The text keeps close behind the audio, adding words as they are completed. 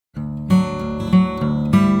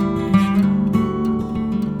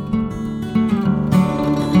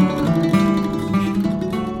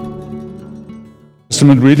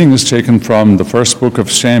Testament reading is taken from the first book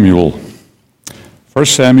of Samuel. 1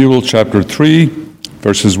 Samuel chapter 3,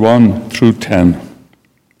 verses 1 through 10.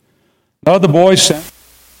 Now the boy Samuel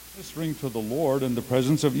was ministering to the Lord in the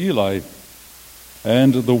presence of Eli,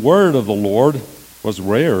 and the word of the Lord was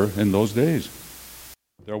rare in those days.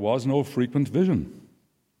 There was no frequent vision.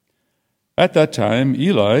 At that time,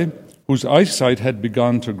 Eli, whose eyesight had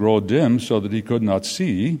begun to grow dim so that he could not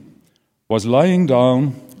see, was lying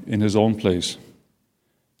down in his own place.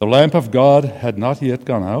 The lamp of God had not yet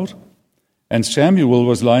gone out, and Samuel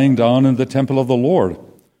was lying down in the temple of the Lord,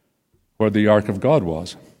 where the ark of God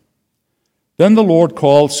was. Then the Lord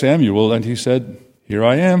called Samuel, and he said, "Here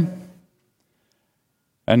I am."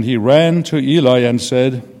 And he ran to Eli and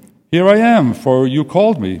said, "Here I am, for you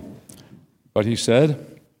called me." But he said,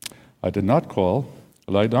 "I did not call.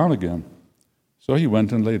 Lie down again." So he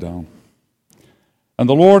went and lay down. And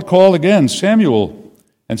the Lord called again, "Samuel."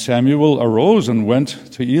 And Samuel arose and went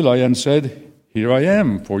to Eli and said, "Here I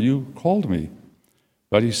am, for you called me."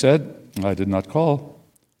 But he said, "I did not call.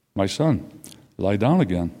 My son, lie down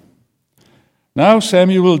again." Now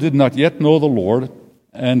Samuel did not yet know the Lord,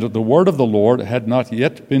 and the word of the Lord had not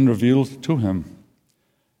yet been revealed to him.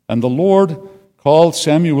 And the Lord called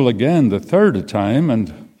Samuel again the third time,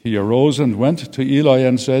 and he arose and went to Eli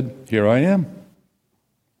and said, "Here I am,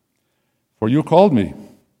 for you called me."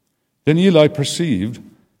 Then Eli perceived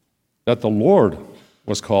that the Lord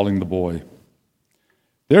was calling the boy.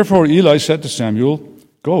 Therefore Eli said to Samuel,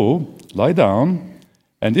 "Go, lie down,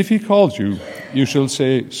 and if he calls you, you shall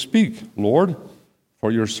say, 'Speak, Lord,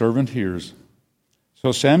 for your servant hears.'"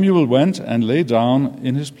 So Samuel went and lay down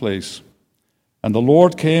in his place. And the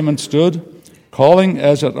Lord came and stood, calling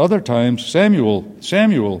as at other times, "Samuel,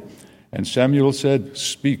 Samuel." And Samuel said,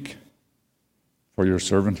 "Speak, for your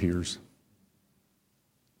servant hears."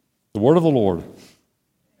 The word of the Lord.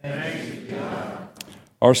 Thanks be to God.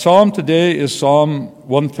 Our psalm today is Psalm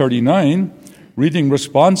 139, reading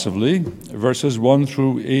responsively verses 1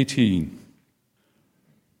 through 18.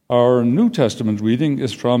 Our New Testament reading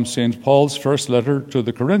is from St. Paul's first letter to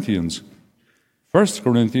the Corinthians, 1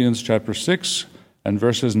 Corinthians chapter 6 and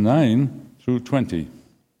verses 9 through 20.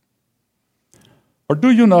 Or do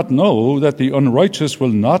you not know that the unrighteous will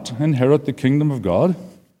not inherit the kingdom of God?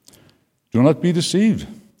 Do not be deceived.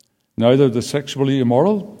 Neither the sexually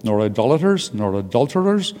immoral, nor idolaters, nor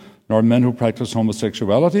adulterers, nor men who practice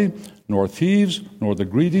homosexuality, nor thieves, nor the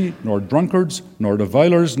greedy, nor drunkards, nor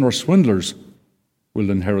revilers, nor swindlers will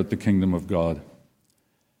inherit the kingdom of God.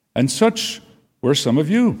 And such were some of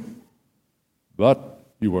you. But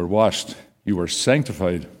you were washed, you were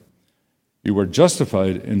sanctified, you were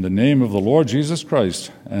justified in the name of the Lord Jesus Christ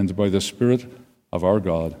and by the Spirit of our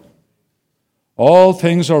God. All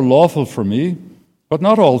things are lawful for me, but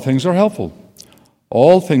not all things are helpful.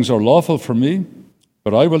 All things are lawful for me,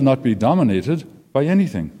 but I will not be dominated by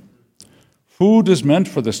anything. Food is meant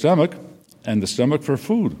for the stomach, and the stomach for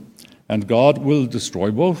food, and God will destroy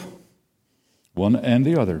both, one and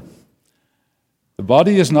the other. The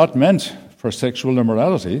body is not meant for sexual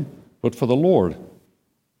immorality, but for the Lord,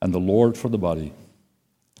 and the Lord for the body.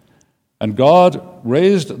 And God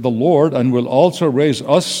raised the Lord and will also raise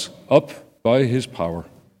us up by his power.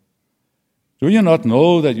 Do you not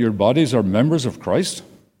know that your bodies are members of Christ?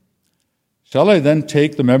 Shall I then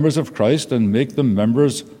take the members of Christ and make them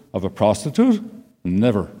members of a prostitute?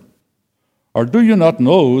 Never. Or do you not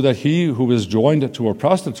know that he who is joined to a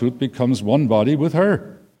prostitute becomes one body with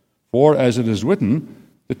her? For as it is written,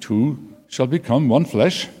 the two shall become one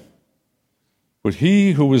flesh. But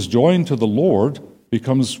he who is joined to the Lord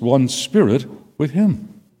becomes one spirit with him.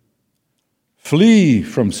 Flee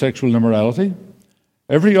from sexual immorality.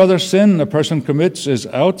 Every other sin a person commits is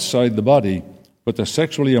outside the body, but the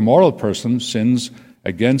sexually immoral person sins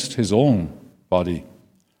against his own body.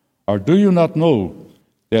 Or do you not know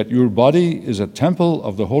that your body is a temple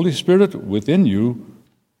of the Holy Spirit within you,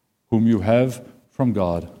 whom you have from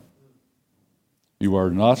God? You are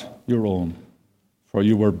not your own, for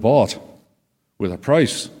you were bought with a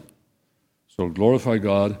price. So glorify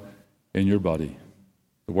God in your body.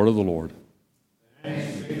 The word of the Lord.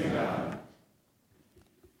 Thanks be to God.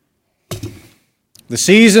 The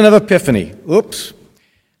season of Epiphany. Oops.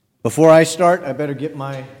 Before I start, I better get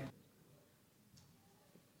my...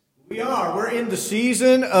 We're in the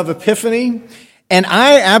season of Epiphany, and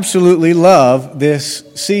I absolutely love this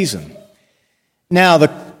season. Now, the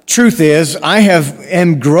truth is, I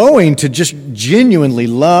am growing to just genuinely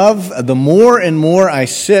love the more and more I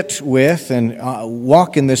sit with and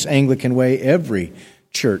walk in this Anglican way every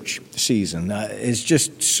church season. It's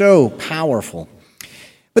just so powerful.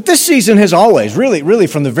 But this season has always, really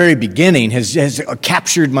from the very beginning, has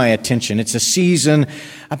captured my attention. It's a season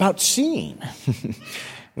about seeing,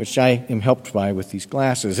 which I am helped by with these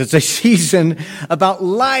glasses. It's a season about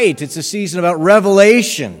light. It's a season about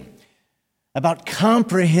revelation, about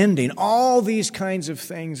comprehending all these kinds of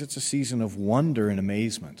things. It's a season of wonder and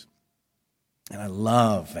amazement. And I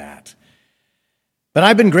love that. But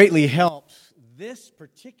I've been greatly helped this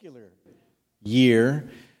particular year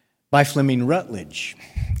by Fleming Rutledge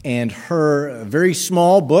and her very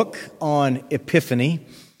small book on Epiphany,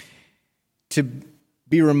 to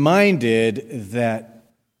be reminded that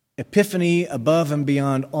Epiphany, above and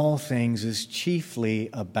beyond all things, is chiefly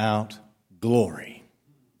about glory.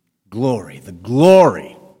 Glory, the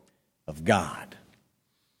glory of God.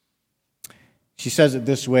 She says it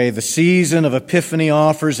this way: the season of Epiphany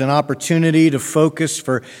offers an opportunity to focus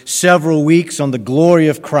for several weeks on the glory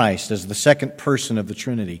of Christ as the second person of the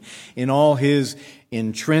Trinity, in all His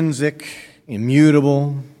intrinsic,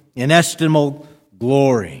 immutable, inestimable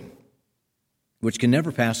glory, which can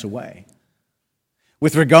never pass away.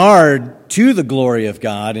 With regard to the glory of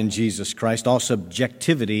God in Jesus Christ, all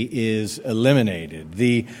subjectivity is eliminated.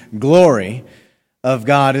 The glory of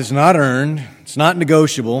God is not earned, it's not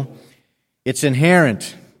negotiable, it's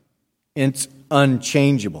inherent, it's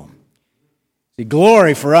unchangeable. See,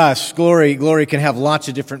 glory for us, glory can have lots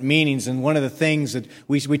of different meanings, and one of the things that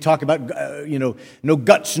we talk about, no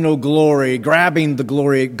guts, no glory, grabbing the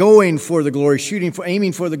glory, going for the glory,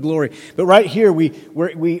 aiming for the glory. But right here,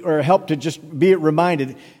 we are helped to just be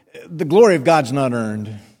reminded, the glory of God's not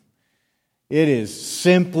earned. It is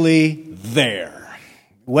simply there.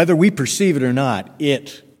 Whether we perceive it or not,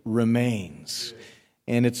 it remains.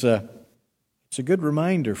 And it's a good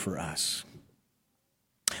reminder for us.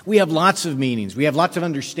 We have lots of meanings. We have lots of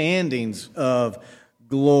understandings of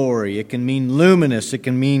glory. It can mean luminous. It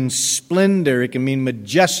can mean splendor. It can mean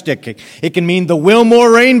majestic. It can mean the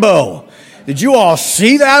Wilmore rainbow. Did you all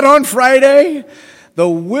see that on Friday? The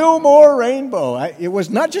Wilmore rainbow. It was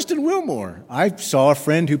not just in Wilmore. I saw a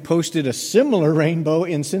friend who posted a similar rainbow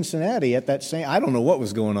in Cincinnati at that same... I don't know what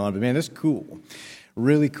was going on, but man, that's cool.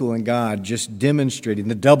 Really cool, and God just demonstrating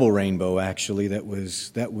the double rainbow, actually, that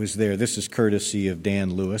was there. This is courtesy of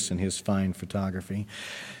Dan Lewis and his fine photography.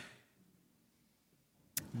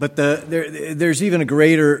 But there's even a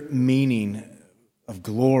greater meaning of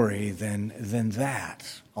glory than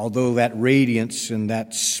that, although that radiance and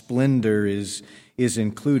that splendor is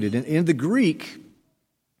included. In the Greek,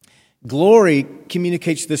 glory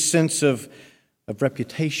communicates this sense of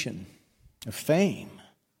reputation, of fame.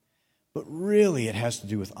 But really, it has to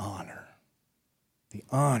do with honor. The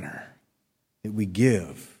honor that we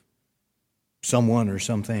give someone or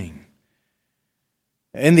something.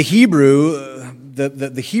 In the Hebrew,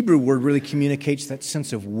 the Hebrew word really communicates that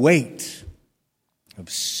sense of weight, of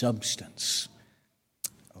substance,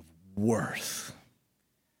 of worth.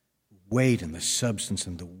 Weight and the substance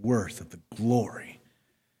and the worth of the glory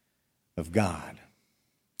of God.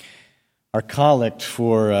 Our collect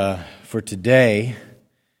for today,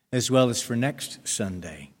 as well as for next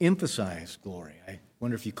Sunday, emphasize glory. I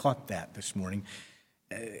wonder if you caught that this morning.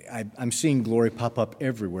 I'm seeing glory pop up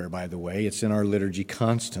everywhere, by the way. It's in our liturgy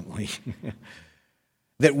constantly.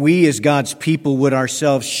 That we as God's people would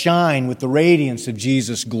ourselves shine with the radiance of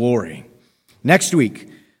Jesus' glory. Next week,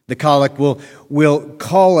 the collect will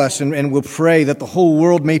call us and will pray that the whole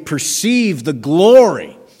world may perceive the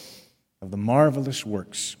glory of the marvelous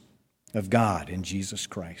works of God in Jesus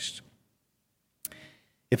Christ.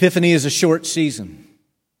 Epiphany is a short season.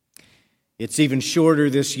 It's even shorter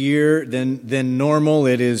this year than normal.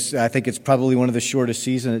 I think it's probably one of the shortest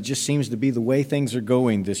seasons. It just seems to be the way things are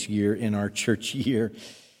going this year in our church year.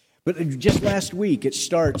 But just last week, it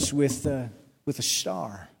starts with a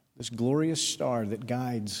star, this glorious star that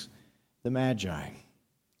guides the Magi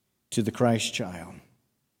to the Christ child.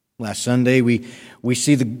 Last Sunday, we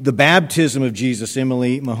see the baptism of Jesus.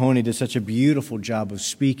 Emily Mahoney did such a beautiful job of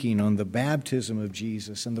speaking on the baptism of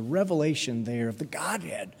Jesus and the revelation there of the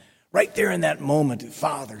Godhead. Right there in that moment,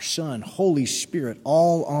 Father, Son, Holy Spirit,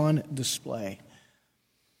 all on display.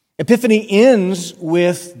 Epiphany ends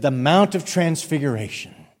with the Mount of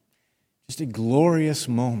Transfiguration. Just a glorious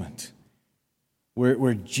moment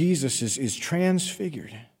where Jesus is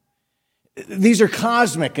transfigured. These are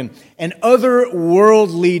cosmic and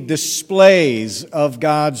otherworldly displays of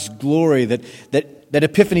God's glory that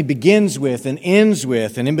Epiphany begins with and ends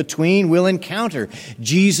with, and in between we'll encounter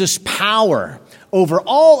Jesus' power over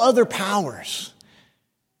all other powers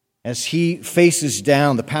as He faces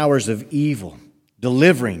down the powers of evil,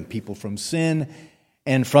 delivering people from sin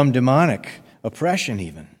and from demonic oppression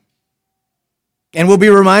even. And we'll be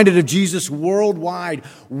reminded of Jesus' worldwide,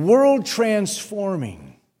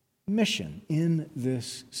 world-transforming mission in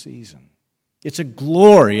this season. It's a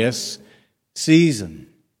glorious season.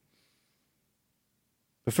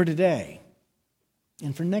 But for today,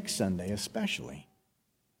 and for next Sunday especially,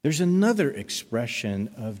 there's another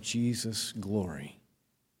expression of Jesus' glory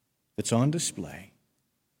that's on display,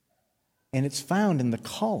 and it's found in the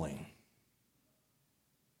calling,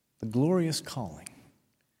 the glorious calling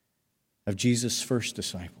of Jesus' first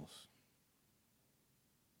disciples.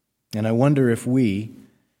 And I wonder if we,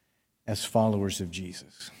 as followers of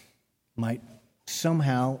Jesus, might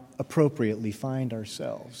somehow appropriately find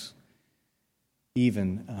ourselves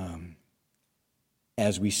even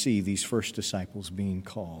as we see these first disciples being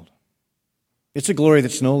called. It's a glory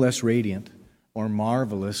that's no less radiant or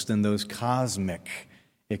marvelous than those cosmic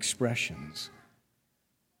expressions.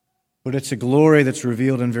 But it's a glory that's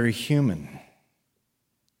revealed in very human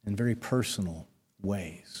and very personal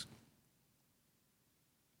ways.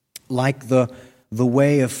 Like the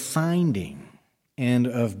way of finding and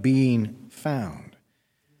of being found.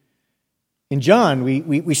 In John,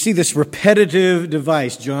 we see this repetitive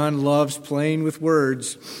device. John loves playing with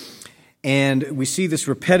words. And we see this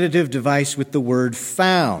repetitive device with the word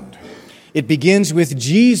found. It begins with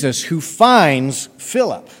Jesus, who finds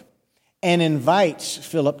Philip and invites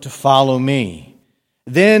Philip to follow me.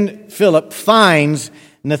 Then Philip finds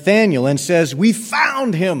Nathanael and says, "We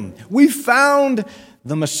found him. We found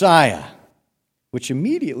the Messiah," which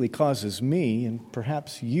immediately causes me and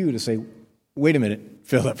perhaps you to say, "Wait a minute,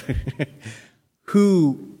 Philip,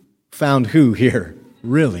 who found who here,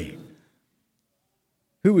 really?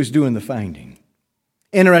 Who was doing the finding?"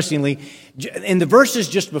 Interestingly, in the verses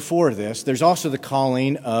just before this, there's also the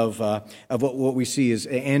calling of what we see as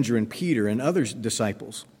Andrew and Peter and other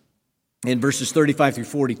disciples in verses 35 through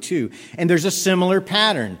 42. And there's a similar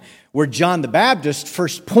pattern where John the Baptist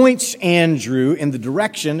first points Andrew in the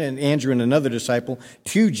direction, and Andrew and another disciple,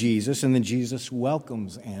 to Jesus, and then Jesus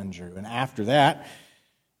welcomes Andrew. And after that,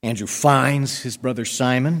 Andrew finds his brother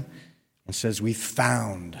Simon and says, "We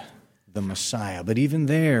found the Messiah." But even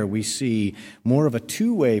there, we see more of a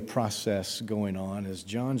two-way process going on as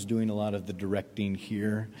John's doing a lot of the directing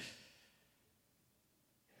here.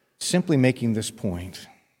 Simply making this point,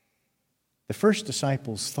 the first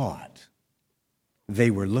disciples thought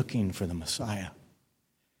they were looking for the Messiah.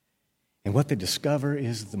 And what they discover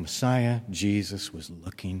is the Messiah, Jesus, was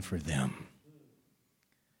looking for them.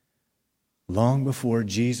 Long before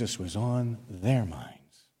Jesus was on their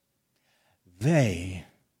minds, they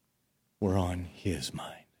were on his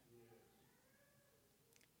mind.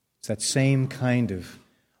 It's that same kind of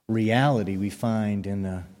reality we find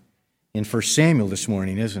in 1 Samuel this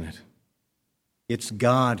morning, isn't it? It's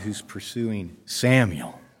God who's pursuing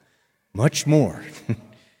Samuel much more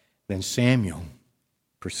than Samuel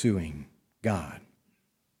pursuing God.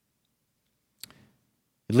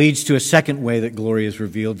 It leads to a second way that glory is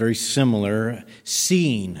revealed, very similar,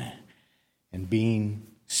 seeing and being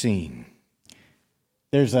seen.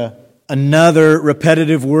 There's another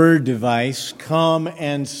repetitive word device, come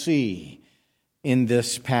and see, in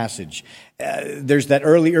this passage. There's that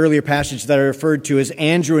earlier passage that I referred to as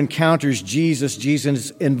Andrew encounters Jesus.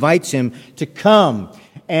 Jesus invites him to come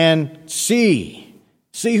and see.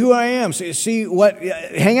 See who I am. See what.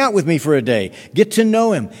 Hang out with me for a day. Get to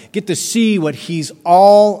know him. Get to see what he's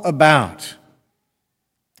all about.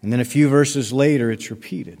 And then a few verses later, it's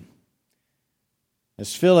repeated.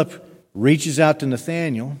 As Philip reaches out to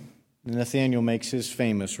Nathanael, Nathanael makes his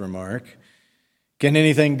famous remark, "Can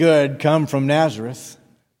anything good come from Nazareth?"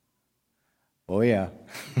 Oh, yeah.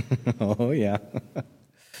 Oh, yeah.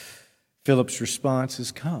 Philip's response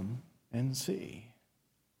is, "Come and see."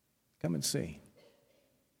 Come and see.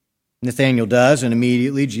 Nathanael does, and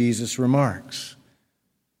immediately Jesus remarks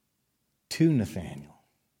to Nathanael,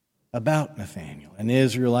 about Nathanael, "An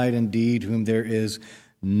Israelite indeed, whom there is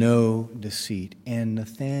no deceit." And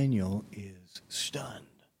Nathanael is stunned.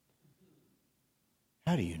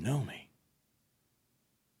 "How do you know me?"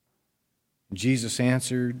 Jesus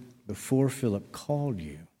answered, "Before Philip called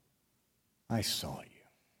you, I saw you.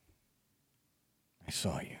 I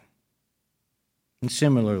saw you." And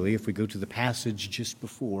similarly, if we go to the passage just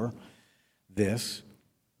before this,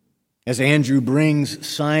 as Andrew brings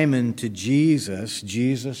Simon to Jesus,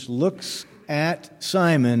 Jesus looks at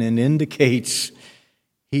Simon and indicates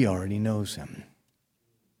he already knows him,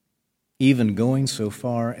 even going so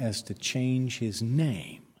far as to change his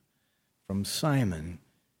name from Simon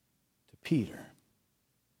to Peter.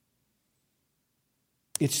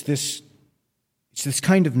 It's this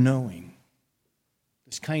kind of knowing,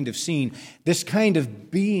 this kind of seeing, this kind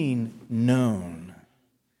of being known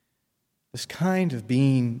this kind of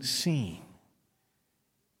being seen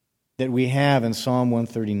that we have in Psalm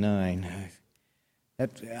 139.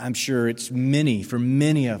 I'm sure it's for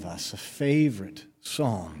many of us, a favorite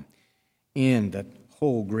psalm in that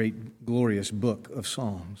whole great, glorious book of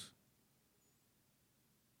Psalms.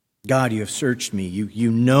 God, you have searched me.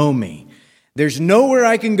 You know me. There's nowhere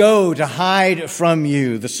I can go to hide from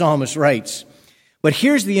you, the psalmist writes. But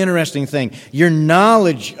here's the interesting thing. Your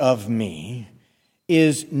knowledge of me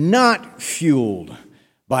is not fueled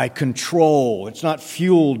by control. It's not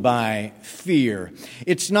fueled by fear.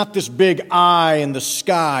 It's not this big eye in the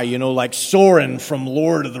sky, like Sauron from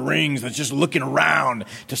Lord of the Rings that's just looking around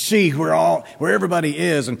to see where everybody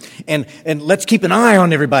is. And let's keep an eye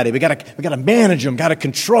on everybody. We gotta manage them, gotta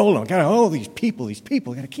control them. These people,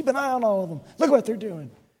 gotta keep an eye on all of them. Look what they're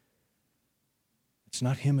doing. It's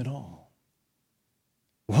not him at all.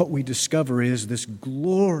 What we discover is this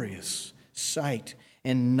glorious sight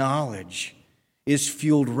and knowledge is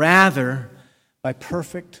fueled rather by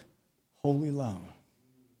perfect, holy love.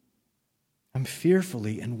 I'm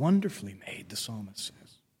fearfully and wonderfully made, the psalmist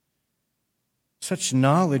says. Such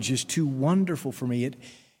knowledge is too wonderful for me.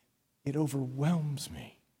 It overwhelms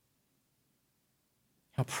me.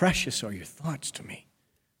 How precious are your thoughts to me,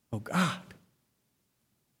 oh God.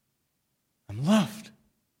 I'm loved.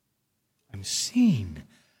 I'm seen.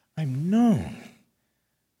 I'm known.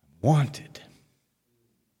 I'm wanted.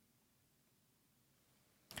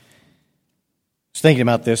 Thinking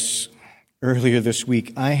about this earlier this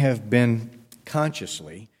week, I have been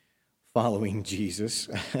consciously following Jesus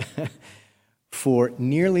for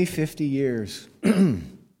nearly 50 years.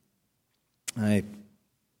 I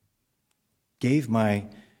gave my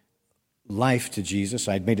life to Jesus.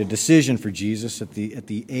 I'd made a decision for Jesus at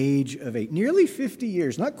the age of 8. Nearly 50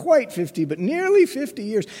 years. Not quite 50, but nearly 50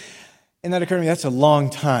 years. And that occurred to me, that's a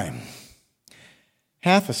long time.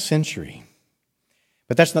 Half a century.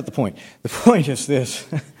 But that's not the point. The point is this.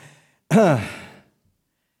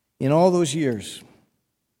 In all those years,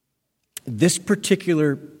 this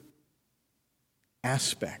particular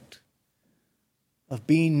aspect of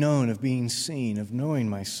being known, of being seen, of knowing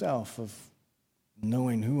myself, of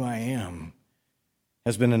knowing who I am,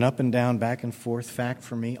 has been an up and down, back and forth fact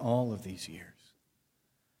for me all of these years.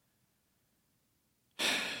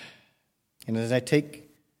 And as I take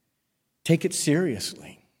it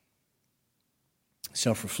seriously,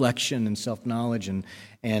 self-reflection and self-knowledge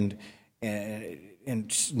and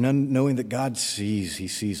knowing that God sees, He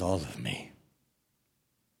sees all of me.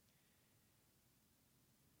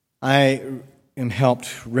 I am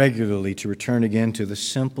helped regularly to return again to the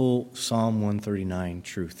simple Psalm 139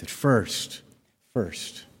 truth that first,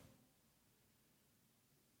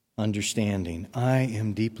 understanding, I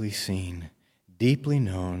am deeply seen, deeply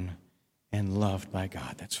known, and loved by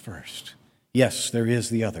God. That's first. Yes, there is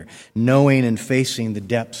the other. Knowing and facing the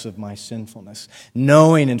depths of my sinfulness.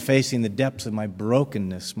 Knowing and facing the depths of my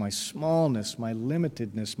brokenness, my smallness, my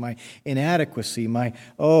limitedness, my inadequacy, I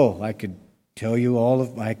could tell you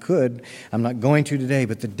I'm not going to today,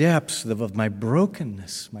 but the depths of my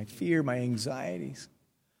brokenness, my fear, my anxieties.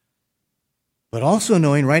 But also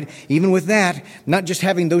knowing, right, even with that, not just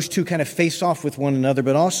having those two kind of face off with one another,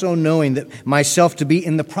 but also knowing that myself to be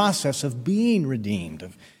in the process of being redeemed,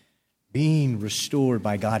 of being restored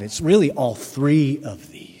by God. It's really all three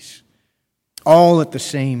of these, all at the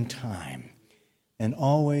same time, and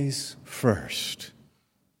always first.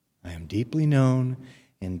 I am deeply known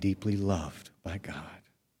and deeply loved by God.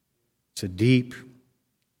 It's a deep,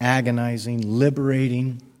 agonizing,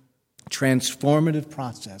 liberating, transformative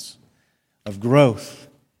process of growth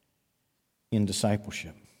in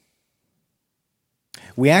discipleship.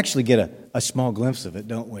 We actually get a small glimpse of it,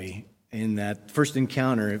 don't we, in that first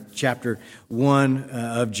encounter, chapter 1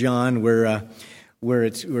 of John, where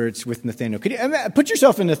it's with Nathanael. Could you put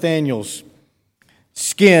yourself in Nathanael's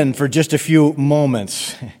skin for just a few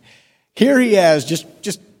moments? Here he has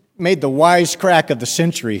just made the wisecrack of the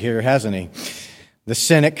century here, hasn't he? The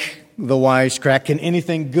cynic, the wisecrack. Can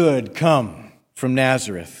anything good come from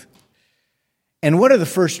Nazareth? And what are the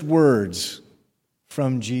first words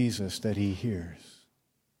from Jesus that he hears?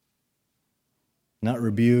 Not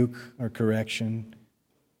rebuke or correction.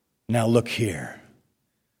 Now look here.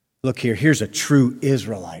 Look here. Here's a true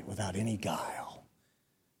Israelite without any guile.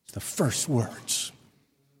 It's the first words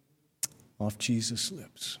off Jesus'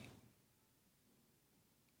 lips.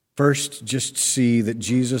 First, just see that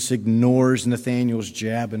Jesus ignores Nathanael's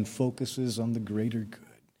jab and focuses on the greater good.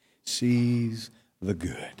 Sees the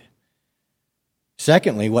good.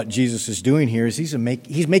 Secondly, what Jesus is doing here is he's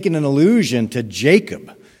making an allusion to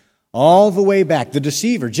Jacob all the way back, the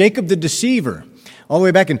deceiver, Jacob the deceiver, all the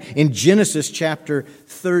way back in Genesis chapter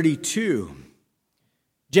 32.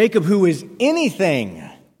 Jacob, who is anything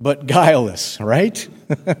but guileless, right?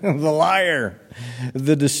 The liar,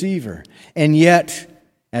 the deceiver. And yet,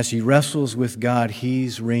 as he wrestles with God,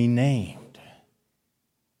 he's renamed.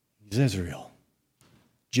 He's Israel.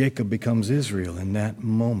 Jacob becomes Israel in that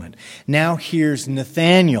moment. Now here's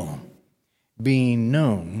Nathanael being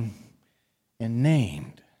known and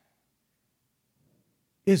named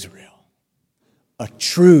Israel, a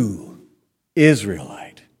true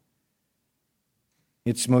Israelite.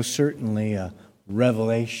 It's most certainly a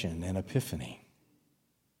revelation and epiphany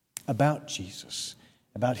about Jesus,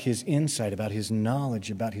 about his insight, about his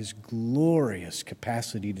knowledge, about his glorious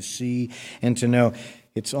capacity to see and to know.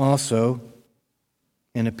 It's also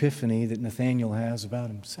an epiphany that Nathanael has about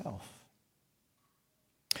himself.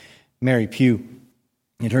 Mary Pugh,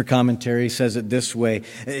 in her commentary, says it this way: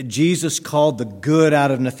 Jesus called the good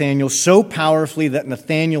out of Nathanael so powerfully that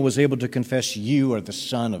Nathanael was able to confess, "You are the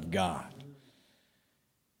Son of God."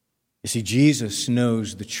 You see, Jesus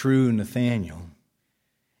knows the true Nathanael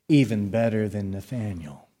even better than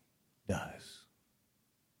Nathanael does.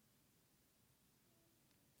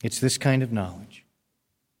 It's this kind of knowledge,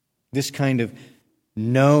 this kind of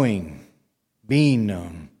knowing, being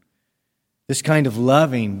known, this kind of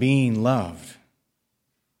loving, being loved,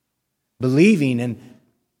 believing and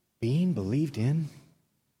being believed in.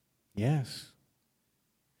 Yes.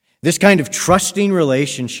 This kind of trusting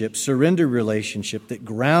relationship, surrender relationship that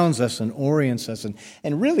grounds us and orients us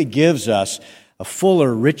and really gives us a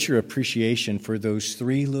fuller, richer appreciation for those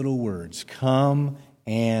three little words: come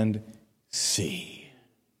and see.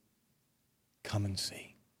 Come and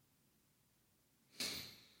see.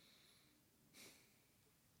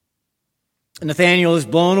 Nathanael is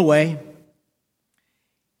blown away.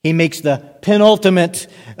 He makes the penultimate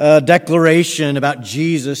declaration about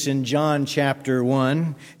Jesus in John chapter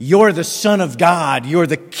 1. You're the Son of God. You're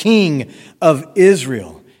the King of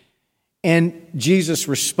Israel. And Jesus'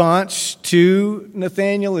 response to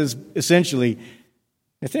Nathanael is essentially,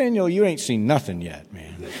 Nathanael, you ain't seen nothing yet,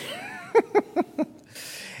 man.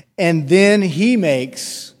 And then he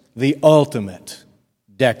makes the ultimate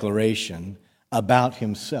declaration about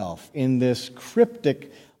himself in this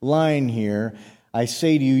cryptic line here. I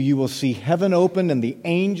say to you, you will see heaven open and the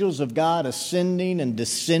angels of God ascending and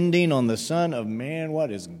descending on the Son of Man.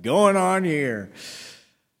 What is going on here?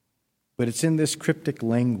 But it's in this cryptic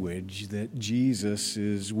language that Jesus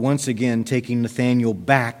is once again taking Nathanael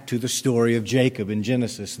back to the story of Jacob in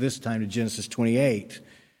Genesis, this time to Genesis 28,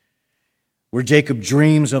 where Jacob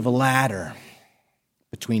dreams of a ladder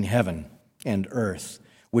between heaven and earth,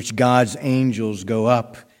 which God's angels go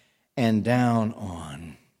up and down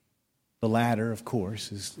on. The ladder, of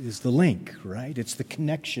course, is the link, right? It's the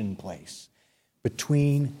connection place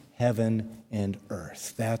between heaven and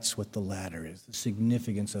earth. That's what the ladder is, the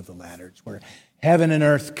significance of the ladder. It's where heaven and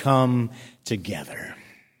earth come together.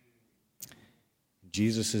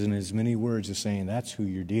 Jesus is, in as many words, is saying, that's who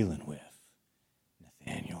you're dealing with,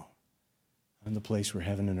 Nathanael. I'm the place where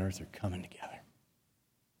heaven and earth are coming together.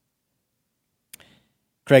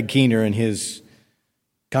 Craig Keener, in his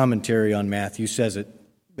commentary on Matthew, says it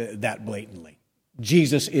that blatantly.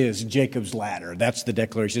 Jesus is Jacob's ladder. That's the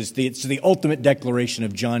declaration. It's the ultimate declaration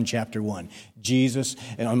of John chapter 1. Jesus,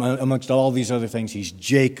 and amongst all these other things, he's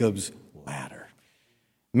Jacob's ladder.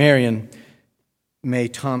 Marion May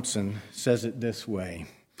Thompson says it this way: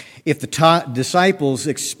 if the disciples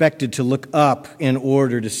expected to look up in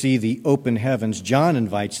order to see the open heavens, John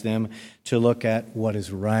invites them to look at what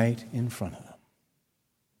is right in front of them.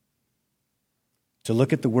 To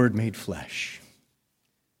look at the Word made flesh.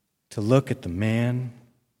 To look at the man,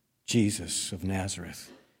 Jesus of Nazareth,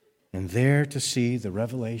 and there to see the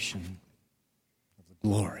revelation of the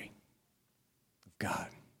glory of God.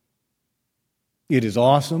 It is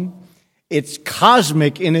awesome. It's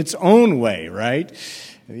cosmic in its own way, right?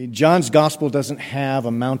 John's gospel doesn't have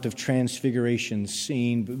a Mount of Transfiguration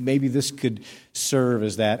scene, but maybe this could serve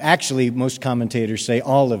as that. Actually, most commentators say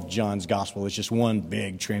all of John's gospel is just one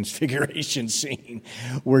big transfiguration scene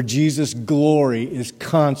where Jesus' glory is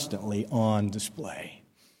constantly on display.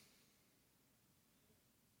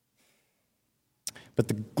 But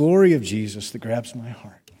the glory of Jesus that grabs my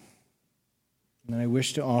heart, and I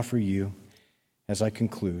wish to offer you as I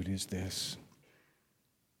conclude, is this.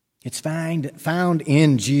 It's found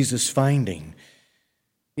in Jesus' finding,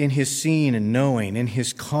 in his seeing and knowing, in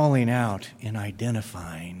his calling out and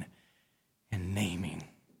identifying and naming.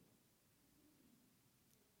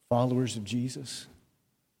 Followers of Jesus,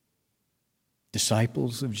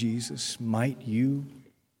 disciples of Jesus, might you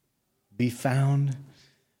be found?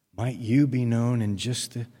 Might you be known in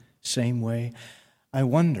just the same way? I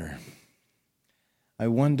wonder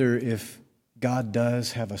if God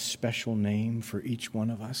does have a special name for each one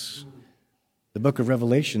of us. The book of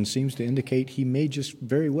Revelation seems to indicate he may just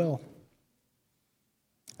very well.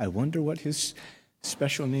 I wonder what his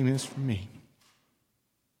special name is for me.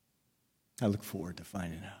 I look forward to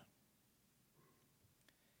finding out.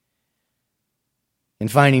 In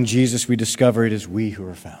finding Jesus, we discover it is we who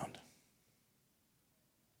are found.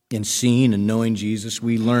 In seeing and knowing Jesus,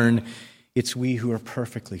 we learn it's we who are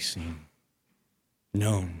perfectly seen,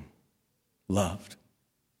 known, loved.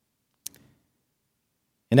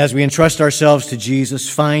 And as we entrust ourselves to Jesus,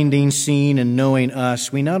 finding, seeing, and knowing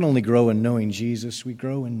us, we not only grow in knowing Jesus, we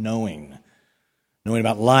grow in knowing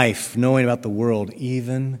about life, knowing about the world,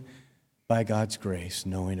 even by God's grace,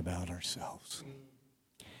 knowing about ourselves.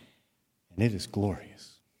 And it is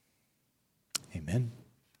glorious. Amen.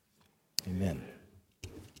 Amen.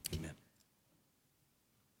 Amen.